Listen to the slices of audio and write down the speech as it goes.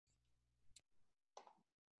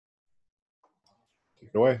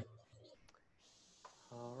it away.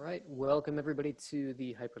 All right, welcome everybody to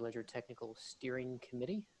the Hyperledger Technical Steering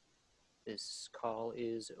Committee. This call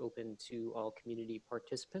is open to all community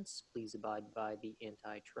participants. Please abide by the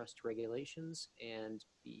antitrust regulations and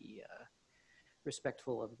be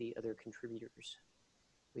respectful of the other contributors.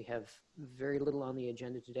 We have very little on the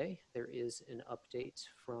agenda today. There is an update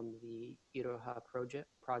from the Iroha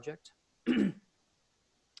project. When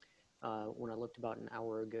I looked about an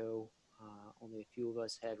hour ago, only a few of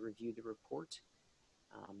us had reviewed the report.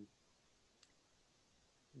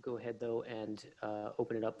 Go ahead though and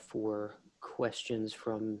open it up for questions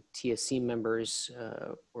from TSC members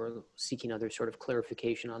or seeking other sort of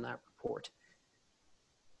clarification on that report.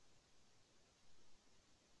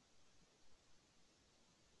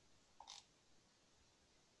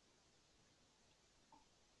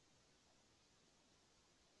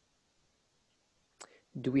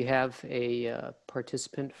 Do we have a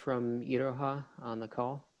participant from Iroha on the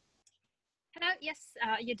call? Hello, yes,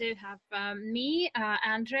 you do have me,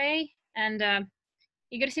 Andre, and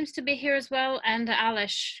Igor seems to be here as well, and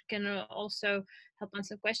Alish can also help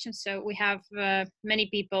answer questions. So we have many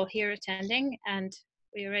people here attending, and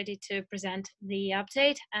we are ready to present the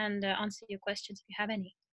update and answer your questions if you have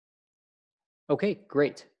any. Okay,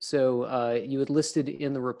 great. So you had listed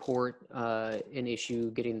in the report an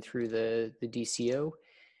issue getting through the DCO,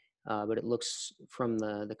 but it looks from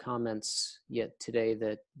the comments yet today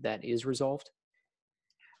that that is resolved.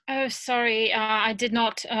 Oh, sorry, I did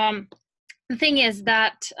not. The thing is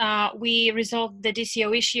that we resolved the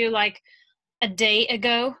DCO issue like a day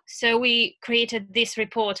ago. So we created this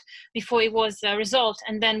report before it was resolved,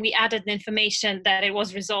 and then we added the information that it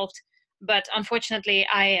was resolved. But unfortunately,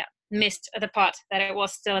 I missed the part that it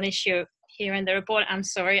was still an issue here in the report. I'm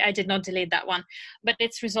sorry, I did not delete that one, but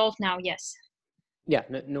it's resolved now, yes. Yeah,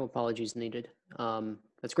 no apologies needed.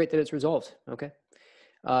 That's great that it's resolved. Okay.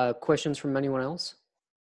 Questions from anyone else?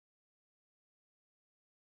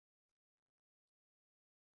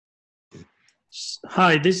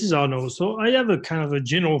 Hi, this is Arno. So I have a kind of a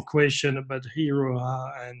general question about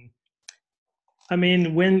Iroha. And I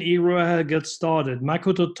mean, when Iroha got started,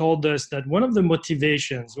 Makoto told us that one of the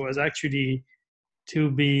motivations was actually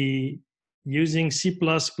to be using C++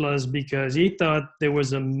 because he thought there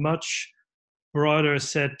was a much broader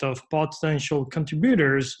set of potential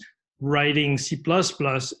contributors writing C++,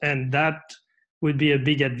 and that would be a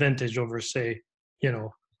big advantage over, say,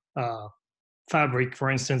 Fabric, for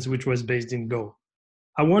instance, which was based in Go.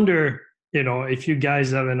 I wonder, if you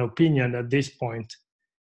guys have an opinion at this point.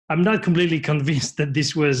 I'm not completely convinced that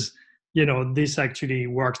this was, this actually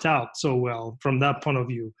worked out so well from that point of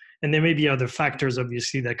view. And there may be other factors,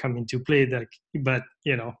 obviously, that come into play. But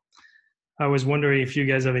I was wondering if you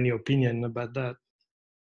guys have any opinion about that.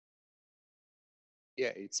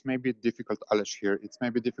 Yeah, it's maybe difficult, Alish here. It's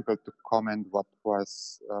maybe difficult to comment what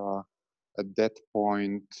was at that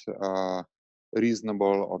point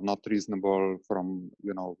reasonable or not reasonable from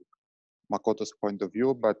Makoto's point of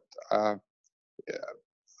view, but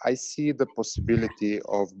I see the possibility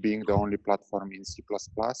of being the only platform in C++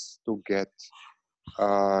 to get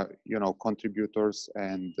contributors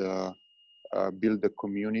and build a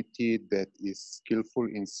community that is skillful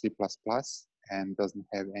in C++ and doesn't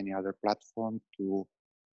have any other platform to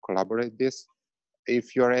collaborate this.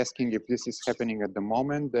 If you're asking if this is happening at the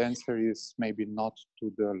moment, the answer is maybe not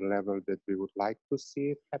to the level that we would like to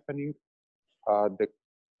see it happening.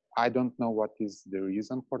 I don't know what is the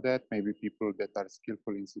reason for that. Maybe people that are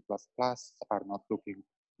skillful in C++ are not looking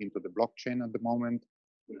into the blockchain at the moment,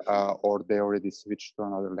 or they already switched to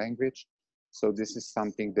another language. So this is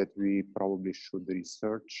something that we probably should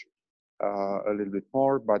research a little bit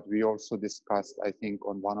more, but we also discussed, I think,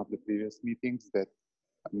 on one of the previous meetings that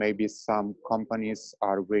maybe some companies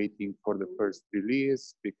are waiting for the first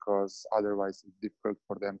release because otherwise it's difficult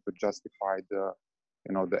for them to justify the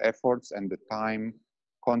efforts and the time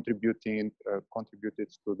contributed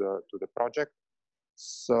to the project.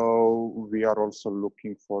 So we are also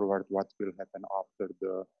looking forward what will happen after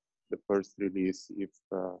the first release if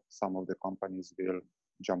some of the companies will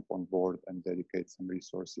jump on board and dedicate some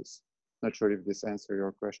resources. Not sure if this answers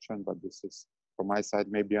your question, but this is from my side.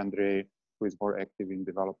 Maybe Andre, who is more active in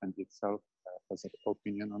development itself, has an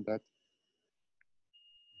opinion on that.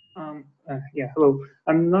 Yeah, hello.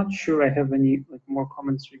 I'm not sure I have any more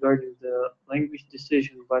comments regarding the language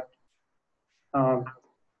decision, but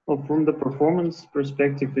well, from the performance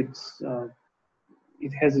perspective,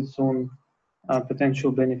 it has its own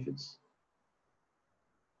potential benefits.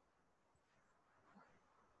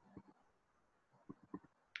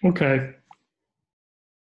 Okay.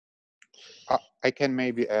 I can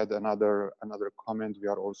maybe add another comment. We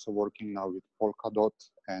are also working now with Polkadot,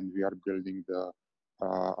 and we are building the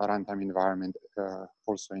runtime environment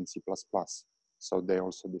also in C++. So they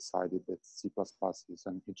also decided that C++ is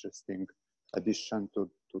an interesting addition to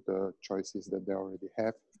the choices that they already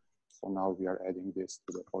have. So now we are adding this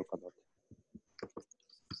to the Polkadot.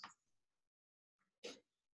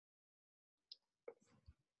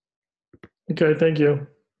 Okay, thank you.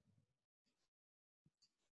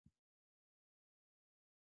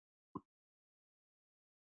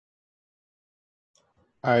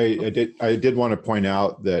 I did want to point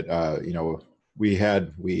out that you know,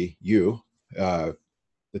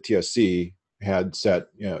 the TSC had set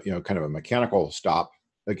you know kind of a mechanical stop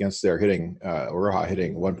against their hitting Oroha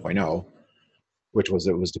hitting 1.0, which was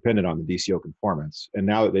it was dependent on the DCO conformance. And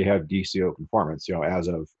now that they have DCO conformance, you know, as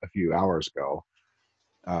of a few hours ago,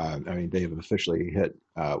 I mean, they have officially hit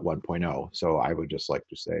 1.0. So I would just like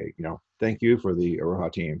to say, you know, thank you for the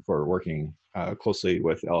Oroha team for working closely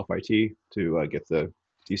with LFIT to get the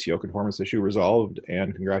DCO conformance issue resolved,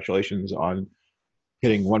 and congratulations on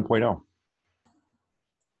hitting 1.0.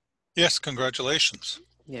 Yes, congratulations.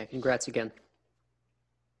 Yeah, congrats again.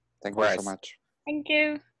 Thank you so much. Thank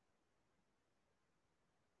you.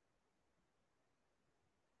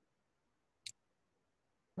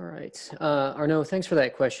 All right, Arnaud, thanks for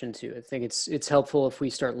that question too. I think it's helpful if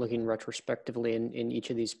we start looking retrospectively in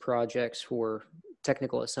each of these projects for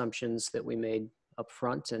technical assumptions that we made up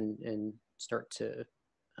front, and start to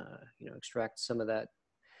you know, extract some of that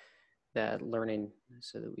learning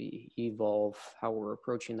so that we evolve how we're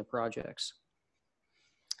approaching the projects.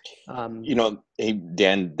 You know, hey,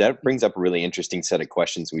 Dan, that brings up a really interesting set of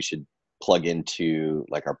questions we should plug into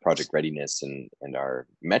like our project readiness and our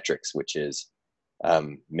metrics, which is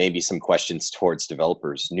maybe some questions towards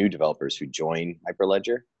developers, new developers who join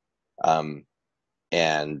Hyperledger,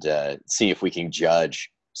 and see if we can judge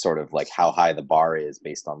sort of like how high the bar is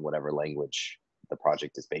based on whatever language the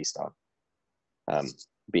project is based on.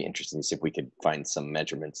 Be interesting to see if we could find some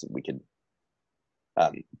measurements that we could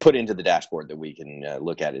put into the dashboard that we can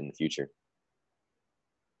look at in the future.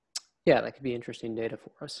 Yeah, that could be interesting data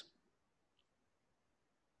for us.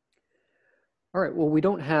 All right, well, we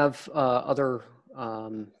don't have other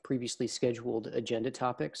previously scheduled agenda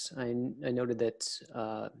topics. I noted that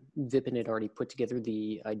Vipin had already put together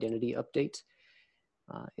the identity update.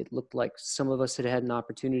 It looked like some of us had had an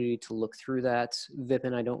opportunity to look through that.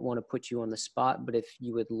 Vipin, I don't want to put you on the spot, but if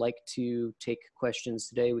you would like to take questions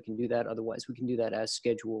today, we can do that. Otherwise, we can do that as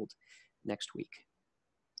scheduled next week.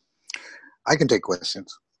 I can take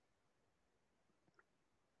questions.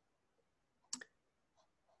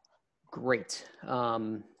 Great. So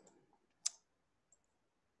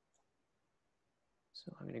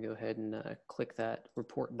I'm going to go ahead and click that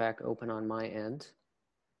report back open on my end.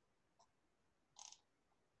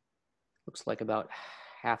 Looks like about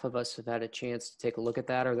half of us have had a chance to take a look at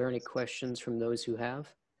that. Are there any questions from those who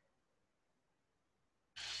have?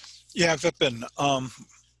 Yeah, Vipin,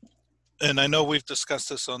 and I know we've discussed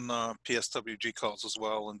this on the PSWG calls as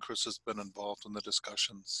well, and Chris has been involved in the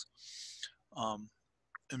discussions. And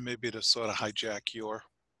maybe to sort of hijack your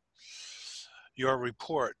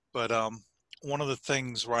report, but one of the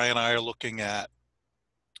things Ryan and I are looking at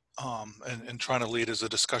and trying to lead is a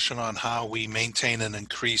discussion on how we maintain and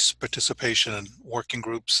increase participation in working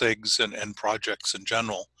groups, SIGs, and projects in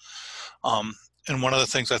general. And one of the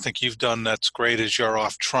things I think you've done that's great is you're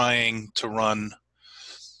off trying to run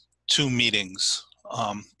 2 meetings,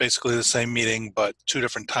 basically the same meeting, but 2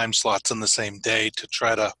 different time slots in the same day to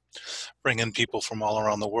try to bring in people from all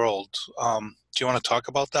around the world. Do you want to talk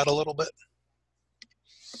about that a little bit?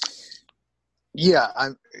 Yeah,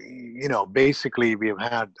 you know, basically we've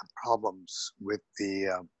had problems with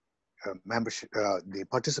the membership, the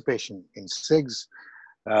participation in SIGs.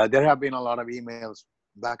 There have been a lot of emails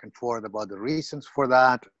back and forth about the reasons for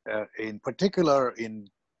that. In particular, in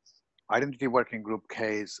Identity Working Group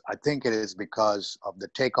case, I think it is because of the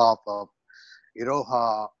takeoff of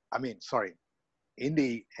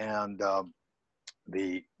Indy and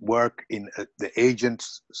the work in the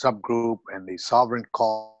agents subgroup and the sovereign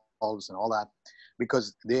calls and all that,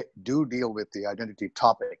 because they do deal with the identity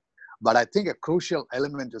topic. But I think a crucial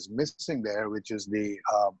element is missing there, which is the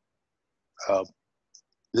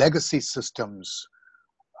legacy systems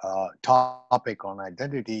topic on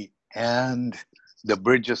identity and the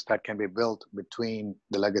bridges that can be built between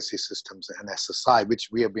the legacy systems and SSI, which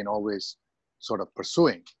we have been always sort of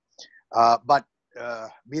pursuing. But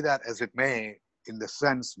be that as it may, in the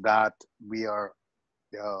sense that we are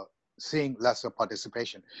seeing lesser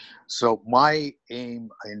participation. So my aim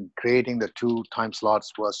in creating the 2 time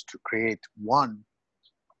slots was to create one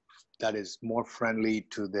that is more friendly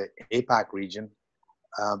to the APAC region.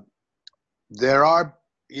 There are,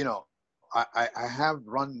 you know, I have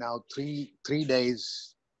run now three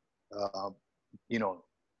days, you know,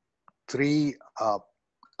 three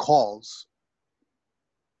calls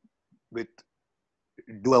with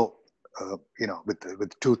dual, you know,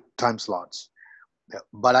 with 2 time slots.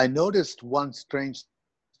 But I noticed one strange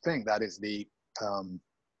thing, that is the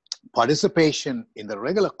participation in the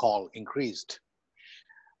regular call increased,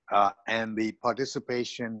 and the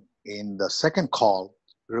participation in the second call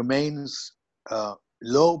remains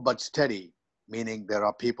low but steady, meaning there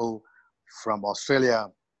are people from Australia,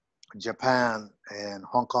 Japan, and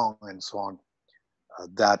Hong Kong, and so on,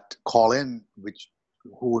 that call in,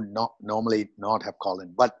 who would not normally not have called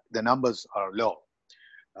in, but the numbers are low.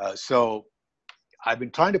 So I've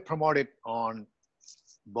been trying to promote it on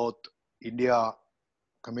both India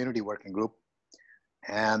Community Working Group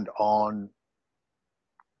and on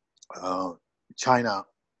China,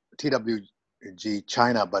 TWG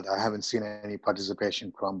China, but I haven't seen any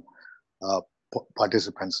participation from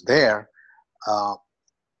participants there.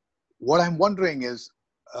 What I'm wondering is,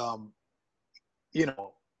 you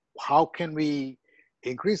know, how can we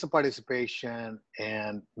increase the participation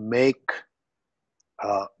and make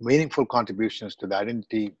meaningful contributions to the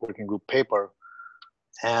Identity Working Group paper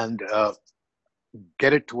and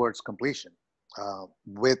get it towards completion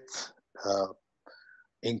with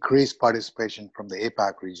increased participation from the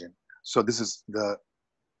APAC region. So this is the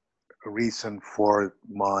reason for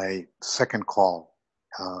my second call,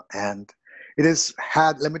 and it has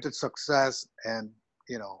had limited success, and,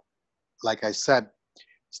 you know, like I said,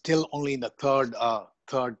 still only in the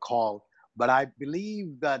third call, but I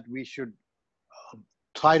believe that we should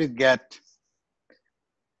try to get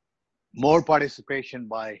more participation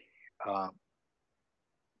by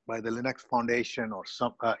the Linux Foundation or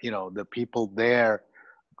some, you know, the people there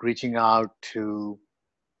reaching out to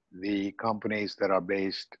the companies that are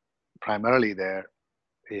based primarily there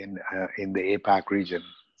in the APAC region.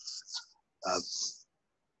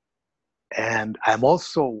 And I'm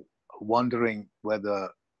also wondering whether,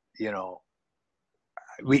 you know,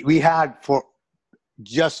 we had, for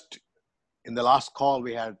just in the last call,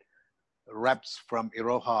 we had reps from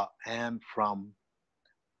Iroha and from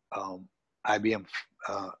IBM,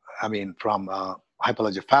 from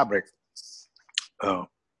Hyperledger Fabric,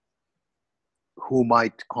 who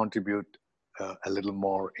might contribute a little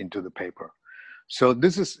more into the paper. So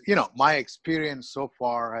this is, you know, my experience so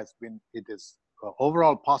far has been, it is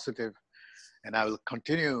overall positive, and I will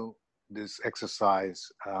continue this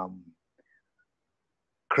exercise.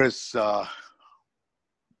 Chris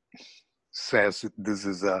says this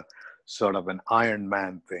is a sort of an Iron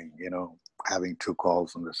Man thing, you know, having 2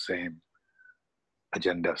 calls on the same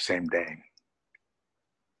agenda, same day.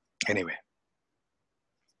 Anyway.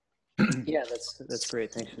 Yeah, that's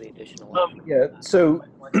great. Thanks for the additional. Yeah. So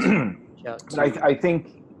I I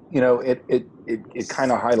think, you know, it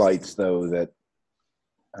kind of highlights, though, that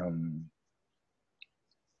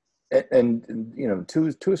and you know, to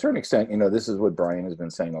a certain extent, you know, this is what Brian has been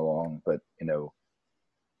saying along, but, you know,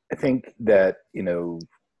 I think that, you know,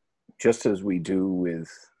 just as we do with,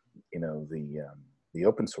 you know, the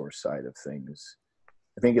open source side of things,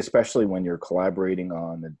 I think especially when you're collaborating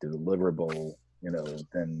on a deliverable, you know,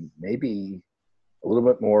 then maybe a little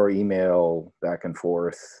bit more email back and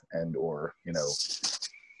forth, and, or, you know,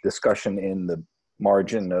 discussion in the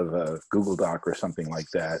margin of a Google Doc or something like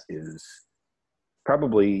that is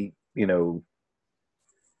probably, you know,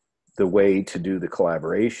 the way to do the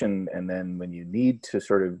collaboration. And then when you need to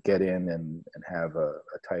sort of get in and have a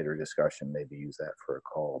tighter discussion, maybe use that for a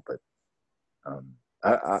call. But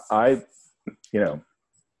I you know,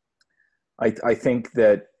 I think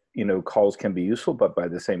that, you know, calls can be useful, but by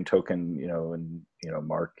the same token, you know, and, you know,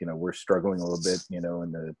 Mark, you know, we're struggling a little bit, you know,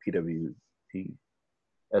 in the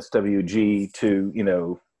SWG to, you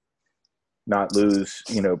know, not lose,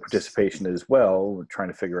 you know, participation as well. We're trying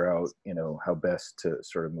to figure out, you know, how best to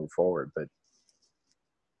sort of move forward. But,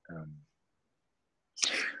 you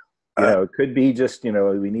know, it could be just, you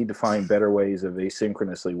know, we need to find better ways of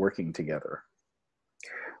asynchronously working together.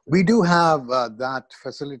 We do have that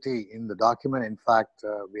facility in the document. In fact,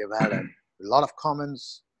 we have had a lot of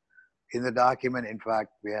comments in the document. In fact,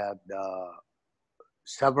 we had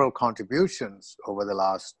several contributions over the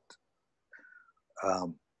last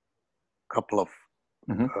couple of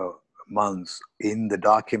months in the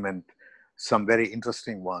document, some very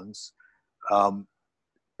interesting ones.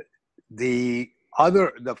 The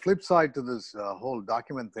flip side to this whole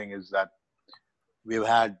document thing is that we've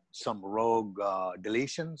had some rogue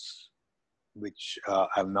deletions, which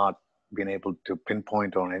I've not been able to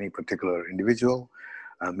pinpoint on any particular individual.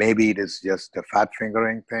 Maybe it is just a fat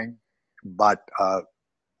fingering thing, but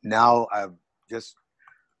now I've just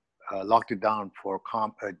locked it down for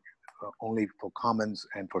only for comments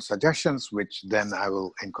and for suggestions, which then I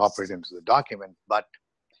will incorporate into the document. But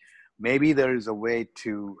maybe there is a way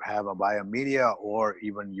to have a biomedia or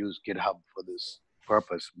even use GitHub for this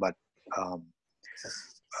purpose. But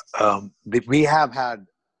we have had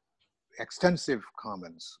extensive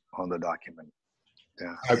comments on the document.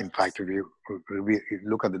 In fact, if you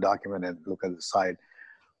look at the document and look at the site,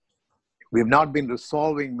 we have not been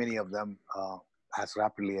resolving many of them as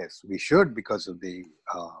rapidly as we should because of the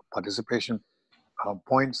participation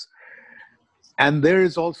points. And there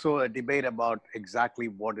is also a debate about exactly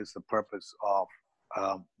what is the purpose of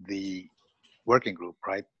the working group,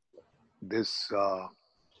 right? This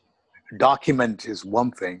document is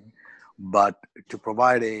one thing, but to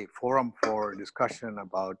provide a forum for discussion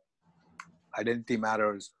about identity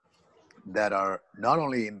matters that are not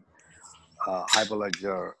only in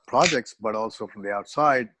Hyperledger projects, but also from the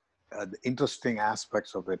outside, the interesting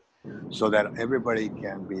aspects of it, so that everybody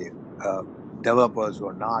can be developers who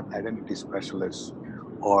are not identity specialists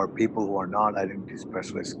or people who are not identity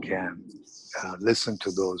specialists can listen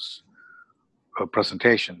to those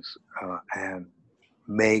presentations and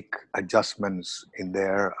make adjustments in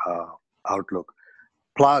their outlook.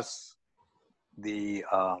 Plus, we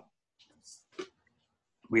are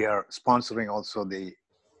sponsoring also the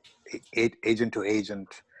agent-to-agent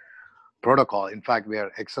protocol. In fact, we had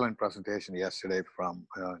an excellent presentation yesterday from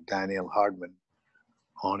Daniel Hardman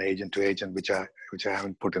on agent-to-agent, which I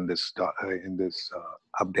haven't put in this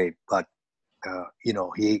update, but you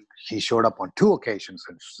know, he showed up on 2 occasions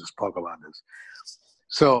and spoke about this.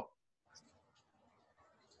 So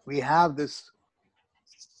we have this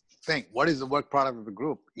thing. What is the work product of the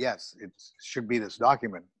group? Yes, it should be this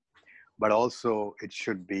document, but also it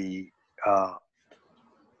should be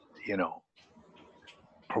you know,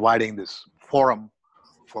 providing this forum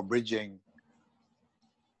for bridging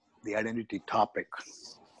the identity topic.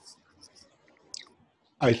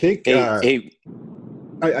 I think hey.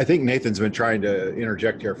 I think Nathan's been trying to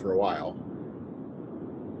interject here for a while.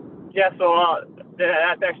 Yeah, so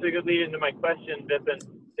that's actually a good lead into my question, Vipin.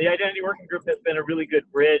 The Identity Working Group has been a really good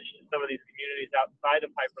bridge to some of these communities outside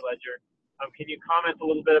of Hyperledger. Can you comment a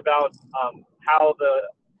little bit about how the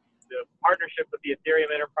partnership with the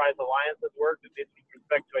Ethereum Enterprise Alliance has worked with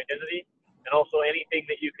respect to identity, and also anything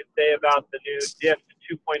that you could say about the new DIF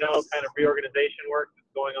 2.0 kind of reorganization work that's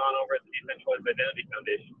going on over at the Decentralized Identity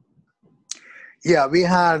Foundation? Yeah, we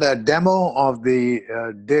had a demo of the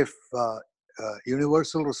DIF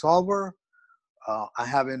Universal Resolver. I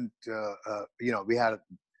haven't, you know, we had a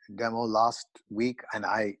demo last week, and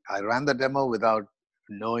I ran the demo without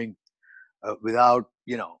knowing,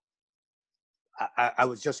 you know, I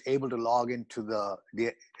was just able to log into the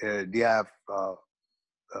DIF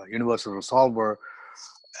Universal Resolver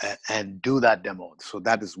and do that demo. So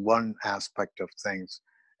that is one aspect of things.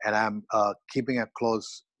 And I'm keeping a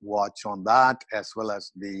close watch on that, as well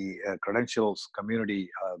as the credentials community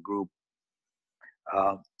group.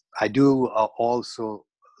 I do also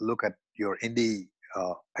look at your indie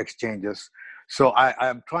exchanges. So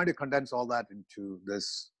I'm trying to condense all that into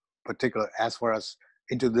this particular,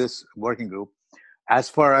 into this working group. As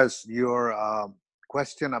far as your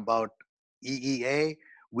question about EEA,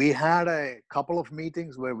 we had a couple of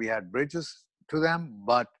meetings where we had bridges to them,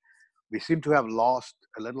 but we seem to have lost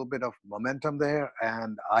a little bit of momentum there.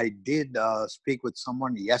 And I did speak with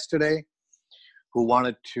someone yesterday who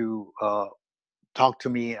wanted to talk to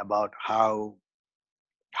me about how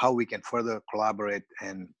we can further collaborate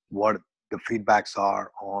and what the feedbacks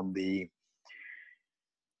are on the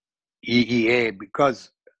EEA,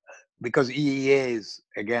 because EEA is,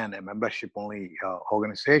 again, a membership-only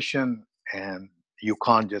organization, and you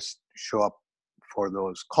can't just show up for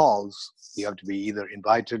those calls. You have to be either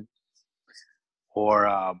invited or,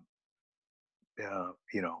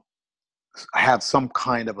 you know, have some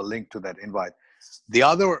kind of a link to that invite. The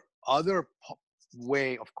other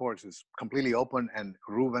way, of course, is completely open, and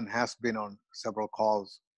Reuven has been on several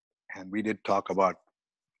calls, and we did talk about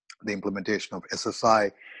the implementation of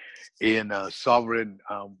SSI in sovereign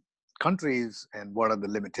countries and what are the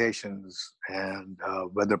limitations, and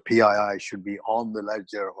whether PII should be on the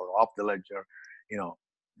ledger or off the ledger. You know,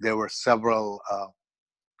 there were several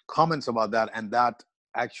comments about that, and that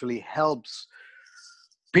actually helps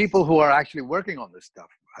people who are actually working on this stuff.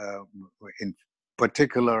 In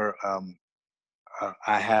particular,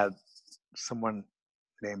 I had someone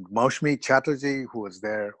named Maushmi Chatterjee who was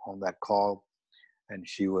there on that call, and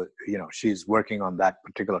she was, you know, she's working on that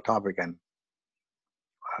particular topic, and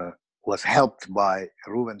was helped by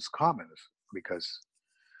Reuven's comments, because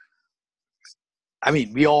I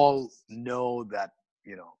mean, we all know that,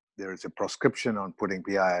 there is a prescription on putting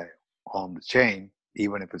PI on the chain,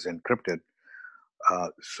 even if it's encrypted.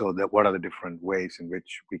 So that what are the different ways in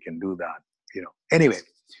which we can do that? Anyway,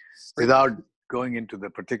 without going into the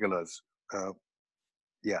particulars,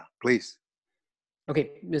 yeah, please.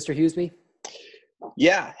 Okay, Mr. Hughesby.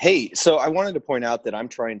 Yeah. Hey, so I wanted to point out that I'm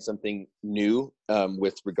trying something new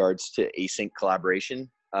with regards to async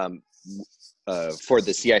collaboration for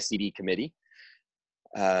the CI/CD committee.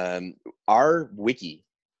 Our wiki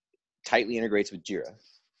tightly integrates with Jira.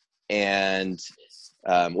 And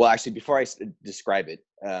well, actually, before I describe it,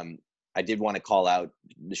 I did want to call out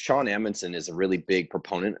Sean Amundsen is a really big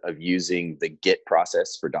proponent of using the Git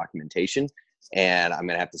process for documentation. And I'm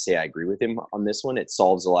going to have to say I agree with him on this one. It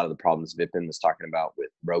solves a lot of the problems Vipin was talking about with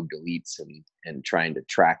rogue deletes and trying to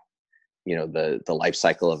track, the life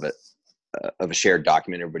cycle of a shared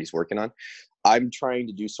document everybody's working on. I'm trying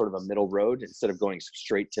to do sort of a middle road. Instead of going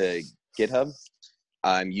straight to GitHub,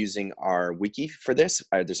 I'm using our wiki for this.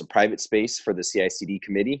 There's a private space for the CI/CD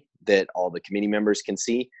committee that all the committee members can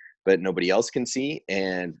see, but nobody else can see.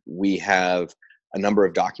 And we have a number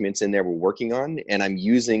of documents in there we're working on. And I'm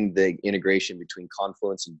using the integration between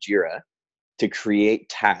Confluence and Jira to create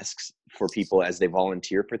tasks for people as they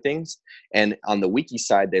volunteer for things. And on the wiki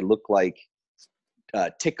side, they look like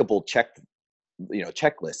tickable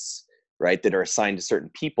checklists, right, that are assigned to certain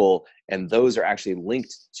people. And those are actually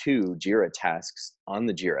linked to Jira tasks on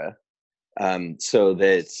the Jira, so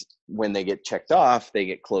that when they get checked off, they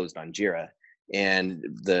get closed on Jira. And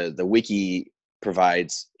the wiki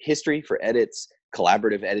provides history for edits,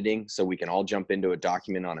 collaborative editing, so we can all jump into a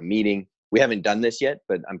document on a meeting. We haven't done this yet,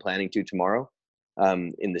 but I'm planning to tomorrow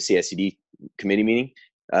in the CI/CD committee meeting,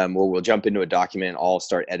 where we'll jump into a document, all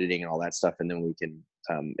start editing and all that stuff, and then we can,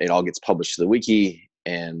 it all gets published to the wiki.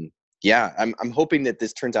 And yeah, I'm hoping that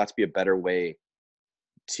this turns out to be a better way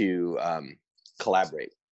to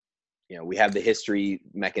collaborate. We have the history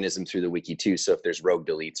mechanism through the wiki too, so if there's rogue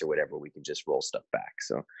deletes or whatever, we can just roll stuff back.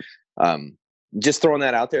 So just throwing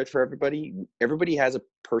that out there for everybody. Everybody has a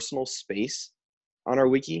personal space on our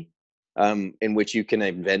wiki in which you can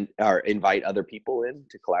invite other people in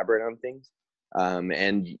to collaborate on things.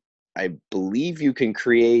 And I believe you can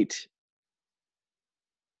create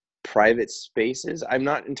private spaces. I'm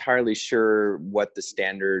not entirely sure what the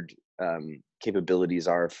standard capabilities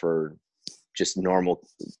are for just normal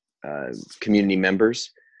community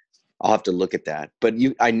members. I'll have to look at that. But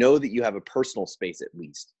I know that you have a personal space at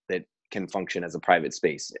least that can function as a private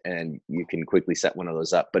space, and you can quickly set one of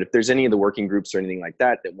those up. But if there's any of the working groups or anything like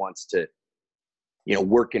that that wants to,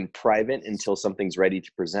 work in private until something's ready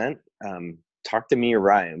to present, talk to me or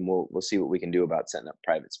Ryan. We'll see what we can do about setting up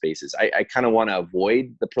private spaces. I kind of want to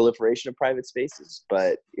avoid the proliferation of private spaces,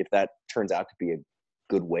 but if that turns out to be a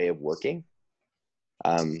good way of working,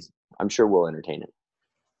 I'm sure we'll entertain it.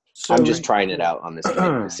 So I'm just trying it out on this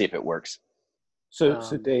committee to see if it works. So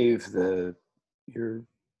Dave,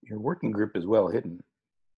 your working group is well hidden.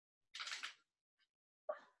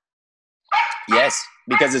 Yes,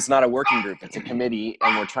 because it's not a working group; it's a committee,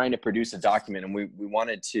 and we're trying to produce a document, and we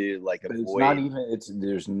wanted to avoid. It's not even.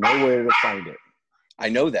 There's nowhere to find it. I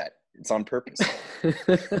know that it's on purpose.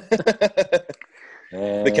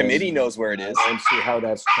 The committee knows where it is. I don't see how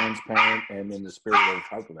that's transparent and in the spirit of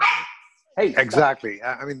Hyperledger. Hey, exactly.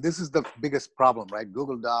 I mean, this is the biggest problem, right?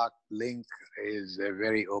 Google Doc link is a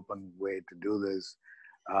very open way to do this.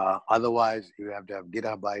 Otherwise, you have to have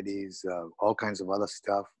GitHub IDs, all kinds of other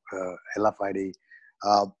stuff, LFID.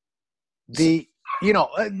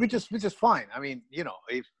 Which is fine. I mean,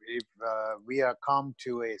 if we are come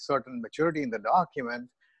to a certain maturity in the document,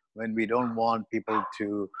 when we don't want people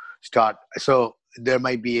to start, so there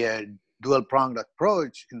might be a dual-pronged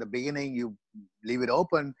approach. In the beginning, you leave it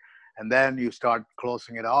open, and then you start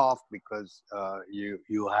closing it off because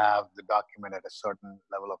you have the document at a certain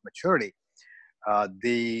level of maturity.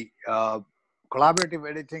 The collaborative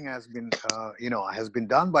editing has been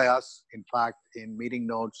done by us. In fact, in meeting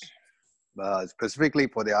notes, specifically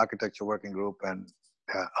for the architecture working group and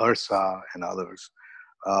URSA and others,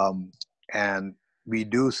 and we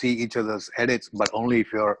do see each other's edits, but only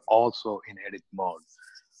if you're also in edit mode.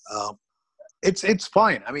 It's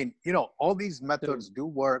fine. I mean, all these methods do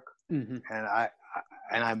work, and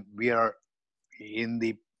we are in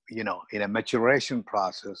the in a maturation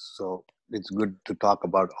process. So it's good to talk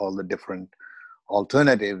about all the different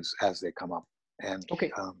alternatives as they come up. And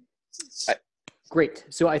okay, great.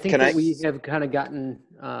 So I think we have kind of gotten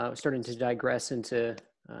starting to digress into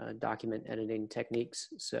document editing techniques.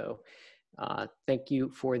 So thank you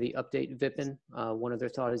for the update, Vipin. One other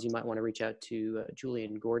thought is you might want to reach out to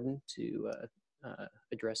Julian Gordon to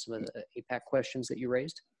address some of the APAC questions that you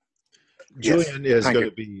raised? Julian is Thank going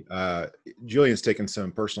you. to be, Julian's taking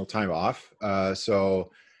some personal time off.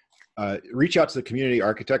 So reach out to the community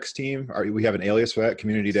architects team. We have an alias for that,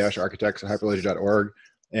 community-architects@hyperledger.org.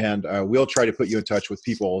 And we'll try to put you in touch with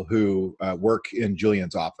people who work in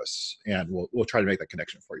Julian's office, and we'll try to make that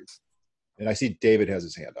connection for you. And I see David has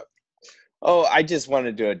his hand up. Oh, I just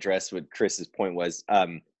wanted to address what Chris's point was.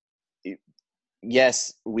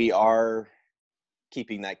 Yes, we are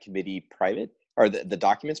keeping that committee private, or the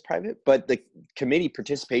documents private, but the committee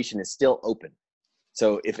participation is still open.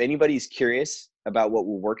 So if anybody's curious about what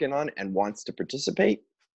we're working on and wants to participate,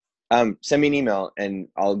 send me an email and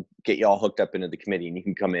I'll get you all hooked up into the committee, and you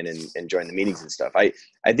can come in and join the meetings and stuff. I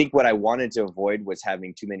think what I wanted to avoid was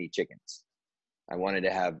having too many chickens. I wanted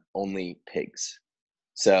to have only pigs.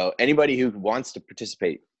 So anybody who wants to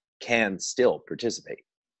participate can still participate,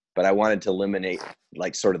 but I wanted to eliminate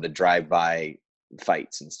like sort of the drive-by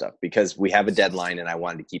fights and stuff, because we have a deadline and I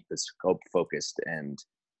wanted to keep the scope focused and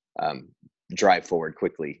drive forward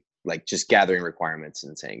quickly, like just gathering requirements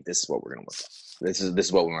and saying, this is what we're going to look at. This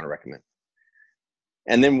is what we want to recommend.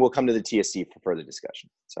 And then we'll come to the TSC for further discussion.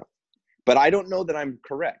 So, but I don't know that I'm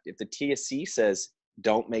correct. If the TSC says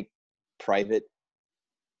don't make private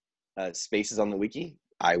spaces on the wiki,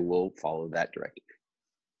 I will follow that directive.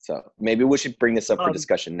 So maybe we should bring this up for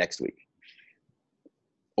discussion next week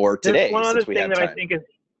or today. There's one other since we thing have that time. I think is.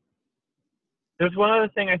 There's one other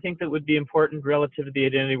thing I think that would be important relative to the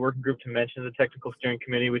Identity Working Group to mention in the Technical Steering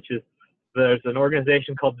Committee, which is there's an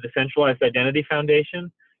organization called the Decentralized Identity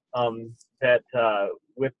Foundation that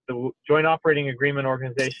with the Joint Operating Agreement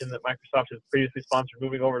organization that Microsoft has previously sponsored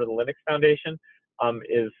moving over to the Linux Foundation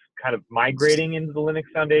is kind of migrating into the Linux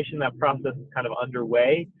Foundation. That process is kind of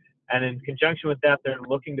underway. And in conjunction with that, they're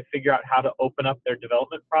looking to figure out how to open up their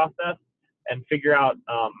development process and figure out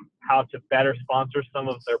how to better sponsor some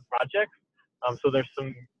of their projects. So there's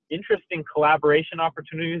some interesting collaboration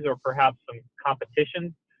opportunities, or perhaps some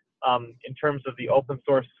competition in terms of the open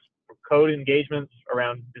source code engagements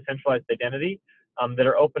around decentralized identity that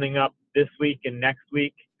are opening up this week and next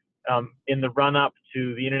week in the run-up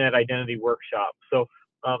to the Internet Identity Workshop. So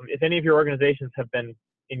if any of your organizations have been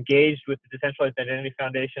engaged with the Decentralized Identity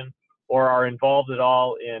Foundation or are involved at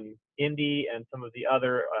all in Indy and some of the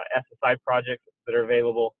other SSI projects that are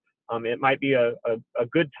available, it might be a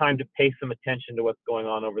good time to pay some attention to what's going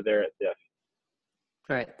on over there at DIF.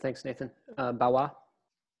 All right, thanks, Nathan. Bawa?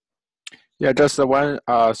 Yeah, just one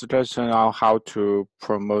suggestion on how to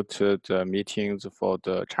promote the meetings for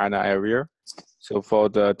the China area. So for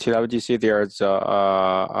the TWDC, there's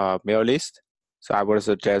a mail list. So I would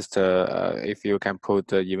suggest if you can put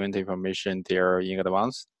the event information there in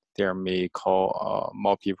advance, there may call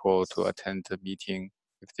more people to attend the meeting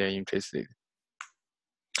if they're interested.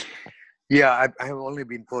 Yeah, I have only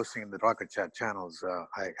been posting in the Rocket Chat channels.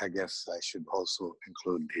 I guess I should also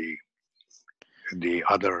include the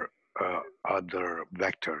other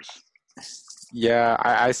vectors. Yeah,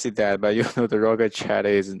 I see that, but you know the Rocket Chat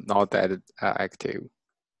is not that active.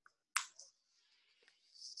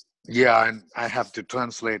 Yeah, and I have to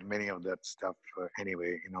translate many of that stuff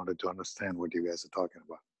anyway in order to understand what you guys are talking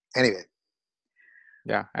about. Anyway.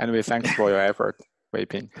 Yeah, anyway, thanks for your effort, Wei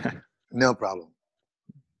Ping. No problem.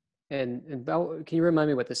 And can you remind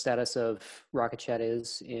me what the status of Rocket Chat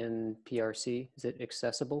is in PRC? Is it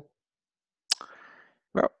accessible?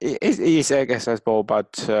 Well, it is accessible,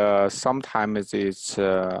 but sometimes it's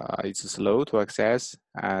slow to access,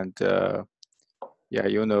 and yeah,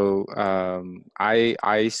 you know,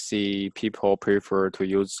 I see people prefer to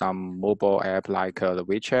use some mobile app like the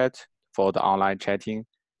WeChat for the online chatting,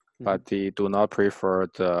 but they do not prefer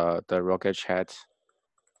the Rocket Chat.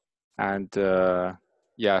 And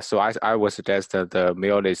yeah, so I would suggest that the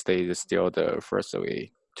mail list is still the first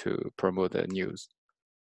way to promote the news.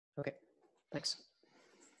 Okay, thanks.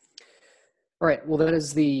 All right, well, that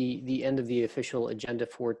is the end of the official agenda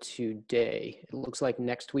for today. It looks like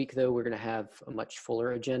next week, though, we're going to have a much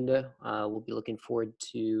fuller agenda. We'll be looking forward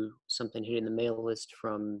to something hitting the mail list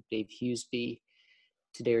from Dave Hughesby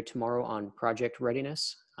today or tomorrow on project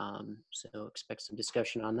readiness. So expect some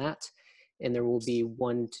discussion on that. And there will be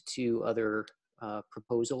 1 to 2 other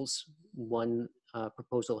proposals. One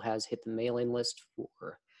proposal has hit the mailing list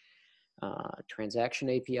for transaction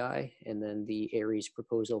API, and then the Aries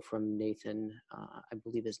proposal from Nathan, I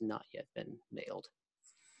believe, has not yet been mailed.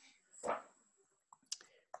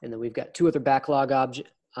 And then we've got 2 other backlog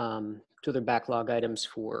items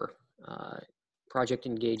for project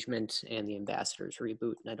engagement and the ambassadors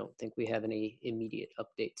reboot. And I don't think we have any immediate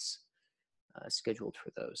updates scheduled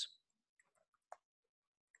for those.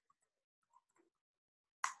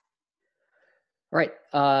 All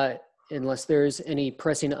right. Unless there's any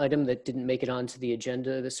pressing item that didn't make it onto the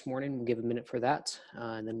agenda this morning, we'll give a minute for that,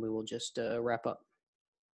 and then we will just wrap up.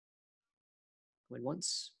 Going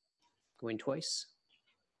once, going twice.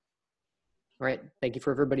 All right. Thank you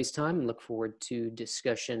for everybody's time, and look forward to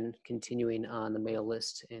discussion continuing on the mail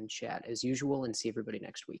list and chat as usual, and see everybody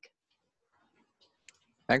next week.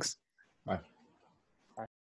 Thanks. Bye.